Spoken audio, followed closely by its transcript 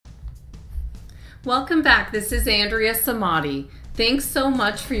Welcome back. This is Andrea Samadi. Thanks so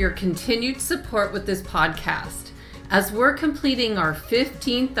much for your continued support with this podcast. As we're completing our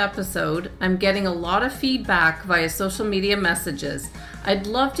 15th episode, I'm getting a lot of feedback via social media messages. I'd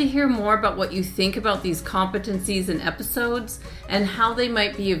love to hear more about what you think about these competencies and episodes and how they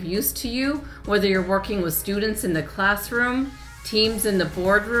might be of use to you, whether you're working with students in the classroom, teams in the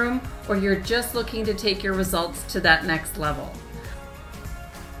boardroom, or you're just looking to take your results to that next level.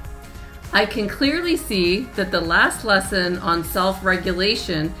 I can clearly see that the last lesson on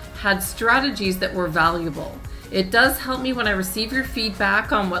self-regulation had strategies that were valuable. It does help me when I receive your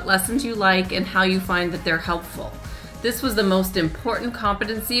feedback on what lessons you like and how you find that they're helpful. This was the most important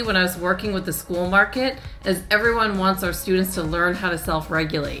competency when I was working with the school market, as everyone wants our students to learn how to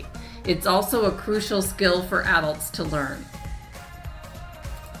self-regulate. It's also a crucial skill for adults to learn.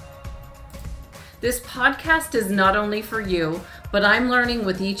 This podcast is not only for you, but I'm learning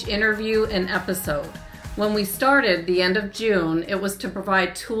with each interview and episode. When we started, the end of June, it was to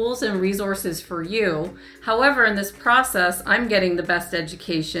provide tools and resources for you. However, in this process, I'm getting the best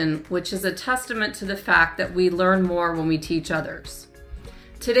education, which is a testament to the fact that we learn more when we teach others.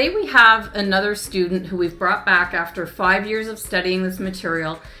 Today we have another student who we've brought back after 5 years of studying this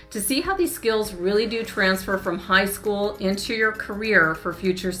material to see how these skills really do transfer from high school into your career for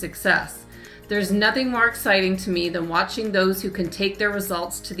future success. There's nothing more exciting to me than watching those who can take their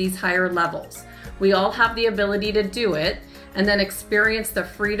results to these higher levels. We all have the ability to do it and then experience the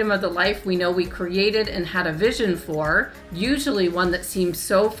freedom of the life we know we created and had a vision for, usually one that seems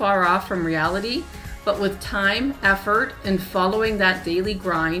so far off from reality. But with time, effort, and following that daily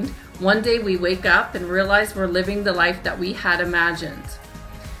grind, one day we wake up and realize we're living the life that we had imagined.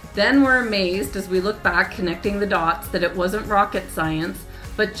 Then we're amazed as we look back, connecting the dots, that it wasn't rocket science,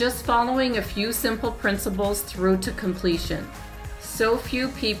 but just following a few simple principles through to completion. So few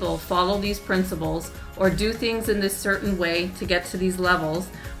people follow these principles or do things in this certain way to get to these levels,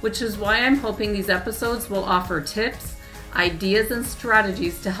 which is why I'm hoping these episodes will offer tips, ideas, and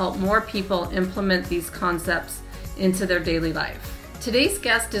strategies to help more people implement these concepts into their daily life. Today's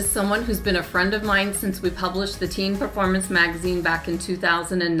guest is someone who's been a friend of mine since we published the Teen Performance magazine back in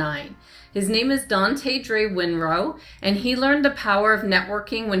 2009. His name is Dante Dre Winrow, and he learned the power of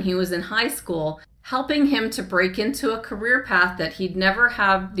networking when he was in high school, helping him to break into a career path that he'd never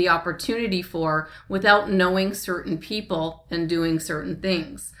have the opportunity for without knowing certain people and doing certain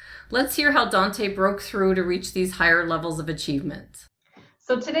things. Let's hear how Dante broke through to reach these higher levels of achievement.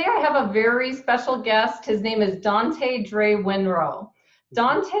 So today I have a very special guest. His name is Dante Dre Winrow.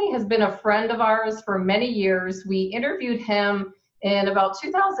 Dante has been a friend of ours for many years. We interviewed him in about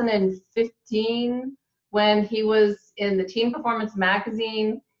 2015 when he was in the Teen Performance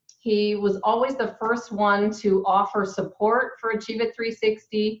magazine. He was always the first one to offer support for Achieve It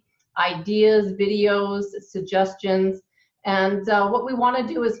 360, ideas, videos, suggestions. And what we want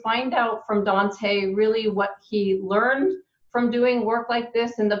to do is find out from Dante really what he learned from doing work like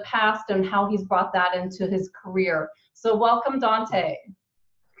this in the past and how he's brought that into his career. So welcome, Dante.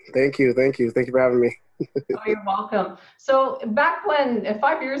 Thank you for having me. Oh, you're welcome. So back when,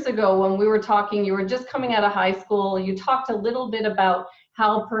 5 years ago, when we were talking, you were just coming out of high school. You talked a little bit about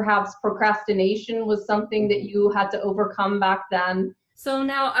how perhaps procrastination was something that you had to overcome back then. So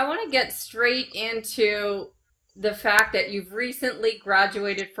now I want to get straight into the fact that you've recently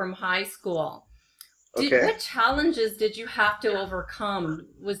graduated from high school. What challenges did you have to overcome?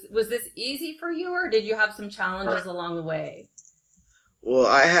 Was this easy for you, or did you have some challenges along the way? Well,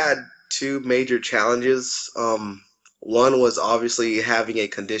 I had two major challenges. One was obviously having a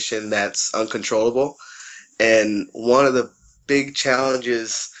condition that's uncontrollable, and one of the big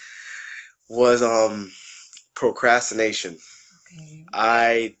challenges was procrastination. Okay.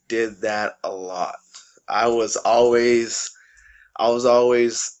 I did that a lot. I was always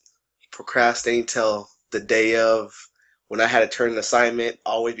procrastinating till the day of, when I had to turn an assignment.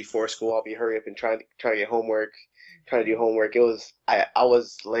 Always before school, I'll be hurry up and trying to get homework. Trying to do homework. I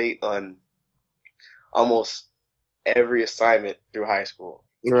was late on almost every assignment through high school.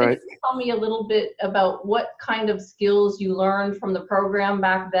 Right. Can you tell me a little bit about what kind of skills you learned from the program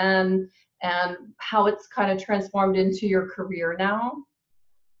back then and how it's kind of transformed into your career now?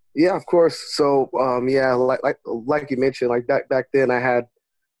 Yeah, of course. So like you mentioned, like back then I had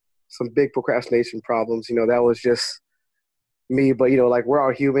some big procrastination problems. That was just me, but like, we're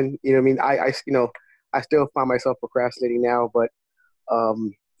all human. I mean, I still find myself procrastinating now, but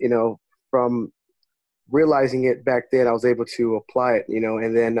from realizing it back then, I was able to apply it,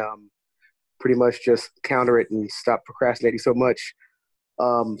 and then pretty much just counter it and stop procrastinating so much.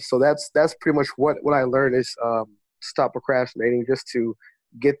 So that's pretty much what I learned is stop procrastinating, just to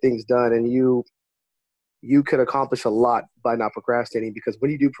get things done. And you you could accomplish a lot by not procrastinating, because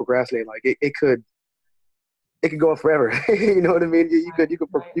when you do procrastinate, like it could go on forever. You know what I mean? Right.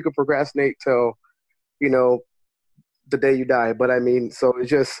 You could procrastinate till, you know, the day you die. But I mean, so it's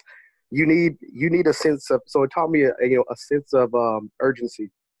just, you need a sense of, so it taught me a sense of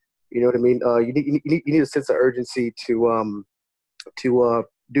urgency. You know what I mean? You need a sense of urgency to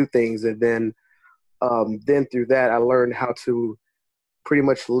do things, and then through that I learned how to pretty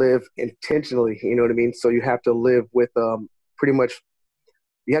much live intentionally. You know what I mean? So you have to live with pretty much,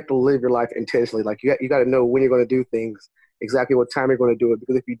 you have to live your life intentionally. Like you got to know when you're going to do things, exactly what time you're going to do it.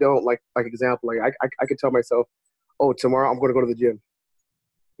 Because if you don't, like example, like I could tell myself, oh, tomorrow I'm going to go to the gym.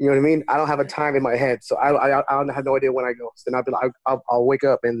 You know what I mean? I don't have a time in my head, so I don't have no idea when I go. So then I'll wake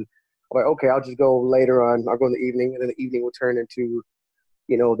up and I'm like, okay, I'll just go later on. I'll go in the evening, and then the evening will turn into,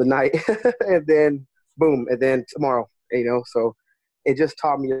 the night, and then boom, and then tomorrow. So it just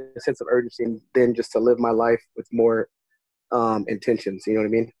taught me a sense of urgency, and then just to live my life with more intentions. You know what I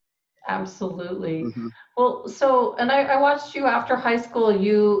mean? Absolutely. Hmm. Well, so, and I watched you after high school,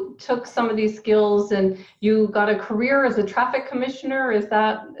 you took some of these skills and you got a career as a traffic commissioner. Is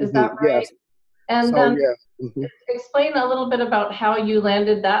that Yes. right? And So then yeah. Hmm. explain a little bit about how you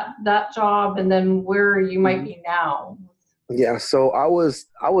landed that job and then where you might Hmm. be now. Yeah. So I was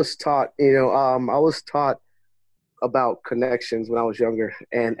taught, I was taught about connections when I was younger,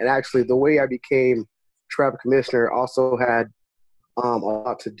 and actually the way I became traffic commissioner also had a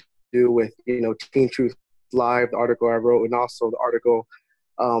lot to do with Teen Truth Live, the article I wrote, and also the article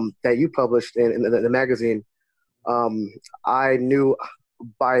that you published in the magazine. Um, I knew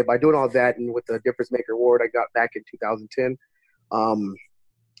by doing all that, and with the Difference Maker Award I got back in 2010, um,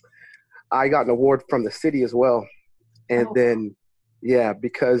 I got an award from the city as well. And Oh, then, yeah,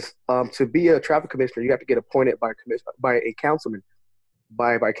 because to be a traffic commissioner, you have to get appointed by a councilman,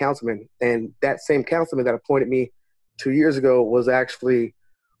 by a councilman, and that same councilman that appointed me 2 years ago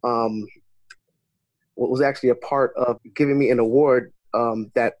um, was actually a part of giving me an award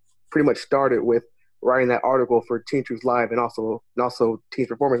that pretty much started with writing that article for Teen Truth Live, and also Teen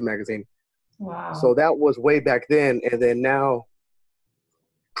Performance Magazine. wow. So that was way back then, and then now,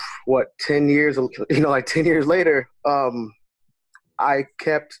 what, 10 years? Like 10 years later, I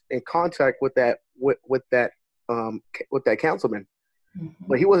kept in contact with that councilman,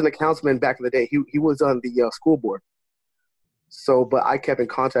 but he Mhm. wasn't a councilman back in the day. He was on the school board. So, but I kept in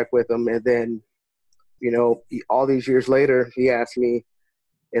contact with him, and then all these years later, he asked me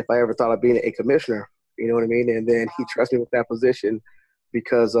if I ever thought of being a commissioner. You know what I mean? And then he trusted me with that position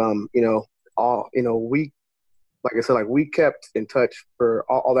because all we, like I said, like we kept in touch for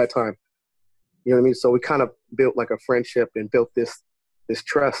all that time. You know what I mean? So we kind of built like a friendship and built this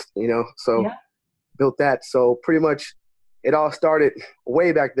trust. So Yeah. built that. So pretty much it all started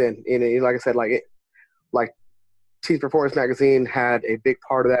way back then. Like I said, like Teen Performance Magazine had a big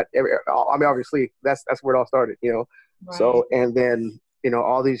part of that. I mean, obviously that's where it all started. Right. So, and then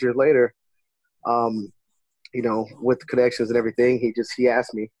all these years later, with the connections and everything, he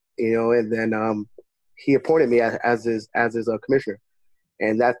asked me, and then he appointed me as his commissioner,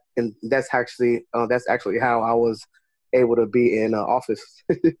 and that's actually how I was able to be in office.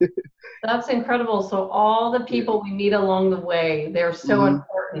 That's incredible. So all the Yeah. people we meet along the way, they're so Hmm.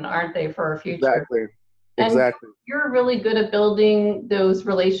 important, aren't they, for our future? Exactly. And Exactly. you're really good at building those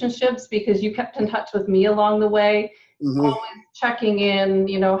relationships because you kept in touch with me along the way, Hmm. always checking in,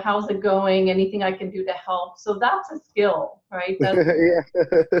 how's it going, anything I can do to help. So that's a skill, right? That's Yeah.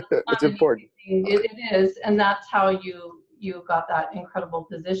 It's not an important. easy thing. It is, and that's how you got that incredible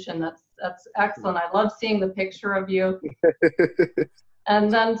position. That's excellent. I love seeing the picture of you.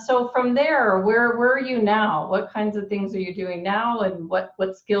 And then, so from there, where are you now? What kinds of things are you doing now, and what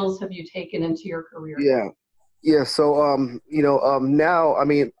skills have you taken into your career? Yeah. Yeah, so now, I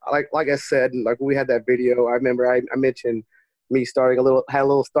mean, like I said, like we had that video. I remember I mentioned me starting had a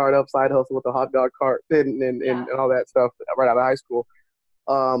little startup side hustle with a hot dog cart and Yeah. all that stuff right out of high school.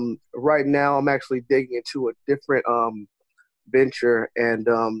 Right now I'm actually digging into a different venture, and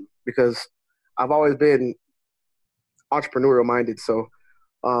because I've always been entrepreneurial minded, so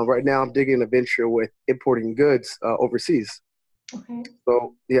right now I'm digging a venture with importing goods overseas. Okay.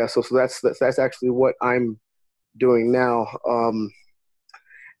 So yeah, so that's actually what I'm doing now.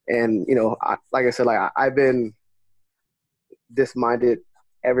 And like I said, I've been this minded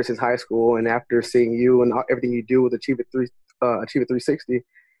ever since high school, and after seeing you and everything you do with Achieve It 360,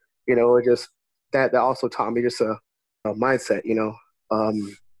 it just that also taught me just a mindset.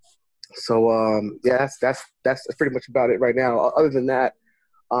 Um, yeah, that's pretty much about it right now. Other than that,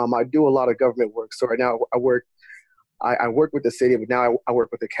 I do a lot of government work. So right now I work with the city, but now I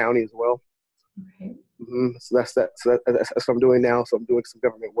work with the county as well. Okay. So that's that's what I'm doing now. So I'm doing some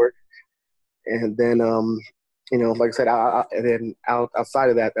government work, and then like I said, and then outside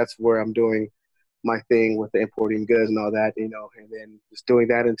of that, that's where I'm doing my thing with the importing goods and all that, and then just doing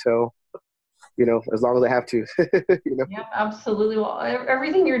that until, as long as I have to, Yeah, absolutely. Well,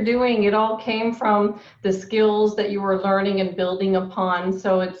 everything you're doing, it all came from the skills that you were learning and building upon.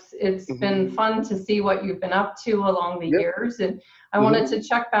 So it's been fun to see what you've been up to along the years. And I wanted to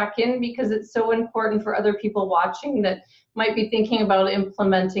check back in because it's so important for other people watching that might be thinking about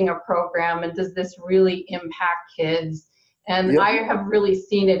implementing a program, and does this really impact kids? And I have really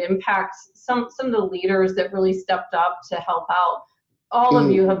seen it impact some of the leaders that really stepped up to help out. All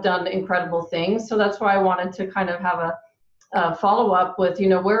of you have done incredible things. So that's why I wanted to kind of have a follow-up with,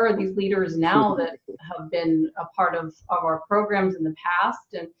 where are these leaders now that have been a part of our programs in the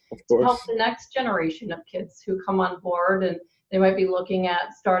past, and to help the next generation of kids who come on board, and they might be looking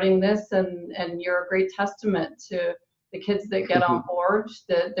at starting this, and you're a great testament to the kids that get on board,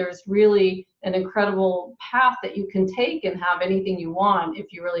 that there's really an incredible path that you can take and have anything you want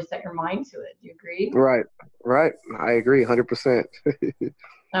if you really set your mind to it. Do you agree? Right. I agree 100%.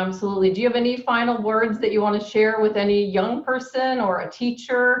 Absolutely. Do you have any final words that you want to share with any young person or a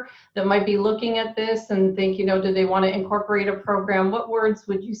teacher that might be looking at this and think, do they want to incorporate a program? What words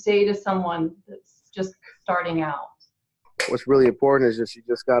would you say to someone that's just starting out? What's really important is you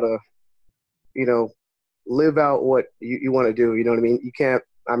just got to, live out what you want to do. You know what I mean? You can't,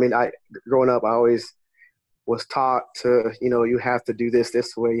 growing up, I always was taught to, you have to do this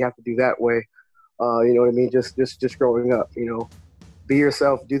way, you have to do that way. You know what I mean? Just growing up, be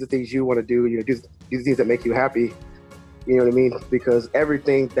yourself, do the things you want to do, do the things that make you happy. You know what I mean? Because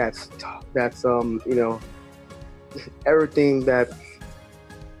everything that's everything that's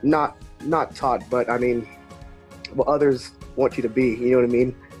not taught, but what others want you to be, you know what I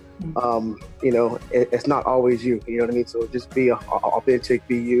mean? It's not always you know what I mean? So just be authentic,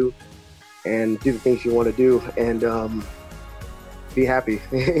 be you, and do the things you want to do, and be happy.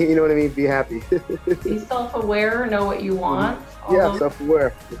 You know what I mean? Be happy. Be self-aware, know what you want.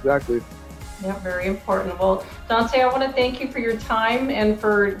 Self-aware, exactly. Yeah, very important. Well, Dante, I want to thank you for your time and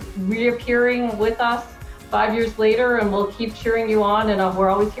for reappearing with us 5 years later, and we'll keep cheering you on, and we're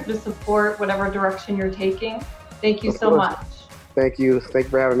always here to support whatever direction you're taking. Thank you so much. Thank you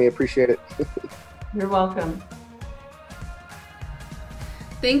for having me. Appreciate it. You're welcome.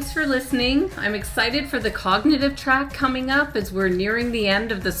 Thanks for listening. I'm excited for the cognitive track coming up as we're nearing the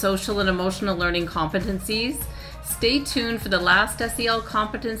end of the social and emotional learning competencies. Stay tuned for the last SEL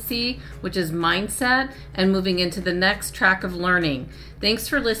competency, which is mindset, and moving into the next track of learning. Thanks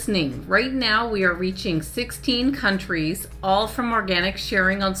for listening. Right now, we are reaching 16 countries, all from organic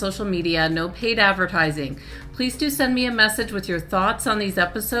sharing on social media, no paid advertising. Please do send me a message with your thoughts on these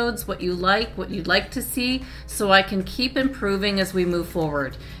episodes, what you like, what you'd like to see, so I can keep improving as we move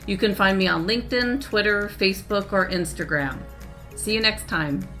forward. You can find me on LinkedIn, Twitter, Facebook, or Instagram. See you next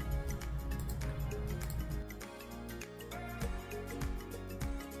time.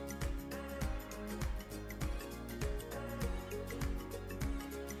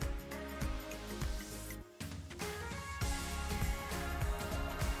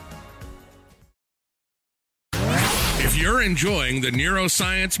 If you're enjoying the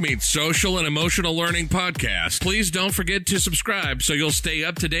Neuroscience Meets Social and Emotional Learning podcast, please don't forget to subscribe so you'll stay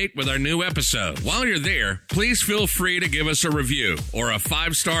up to date with our new episode. While you're there, please feel free to give us a review or a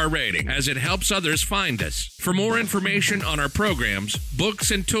 5-star rating, as it helps others find us. For more information on our programs, books,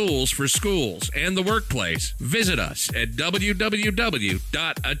 and tools for schools and the workplace, visit us at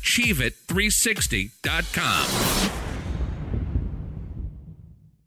www.achieveit360.com.